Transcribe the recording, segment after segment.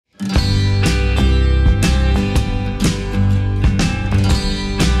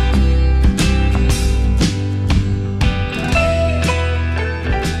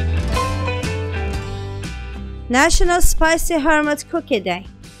National Spicy Hermit Cookie Day.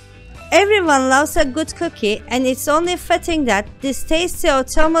 Everyone loves a good cookie, and it's only fitting that this tasty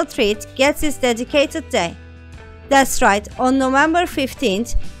autumnal treat gets its dedicated day. That's right, on November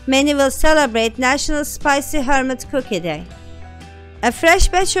 15th, many will celebrate National Spicy Hermit Cookie Day. A fresh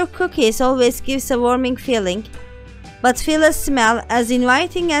batch of cookies always gives a warming feeling, but feel a smell as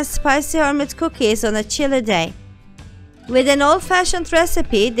inviting as spicy hermit cookies on a chilly day. With an old-fashioned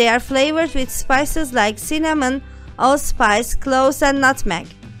recipe, they are flavored with spices like cinnamon, allspice, cloves and nutmeg.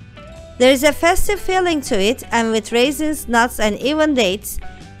 There is a festive feeling to it, and with raisins, nuts and even dates,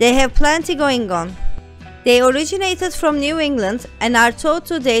 they have plenty going on. They originated from New England and are thought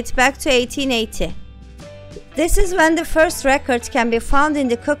to date back to 1880. This is when the first record can be found in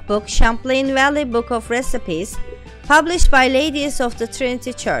the cookbook Champlain Valley Book of Recipes, published by Ladies of the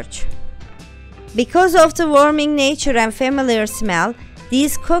Trinity Church. Because of the warming nature and familiar smell,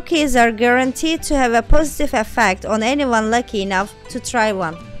 these cookies are guaranteed to have a positive effect on anyone lucky enough to try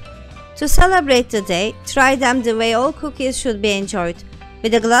one. To celebrate the day, try them the way all cookies should be enjoyed,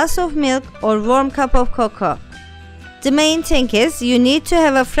 with a glass of milk or warm cup of cocoa. The main thing is you need to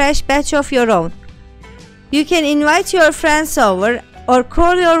have a fresh batch of your own. You can invite your friends over or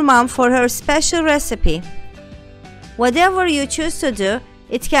call your mom for her special recipe. Whatever you choose to do,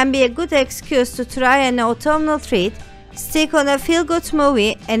 it can be a good excuse to try an autumnal treat, stick on a feel-good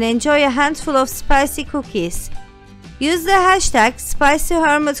movie and enjoy a handful of spicy cookies. Use the hashtag Spicy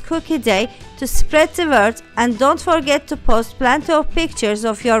Hermit Cookie Day to spread the word, and don't forget to post plenty of pictures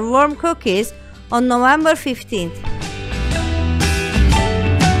of your warm cookies on November 15th.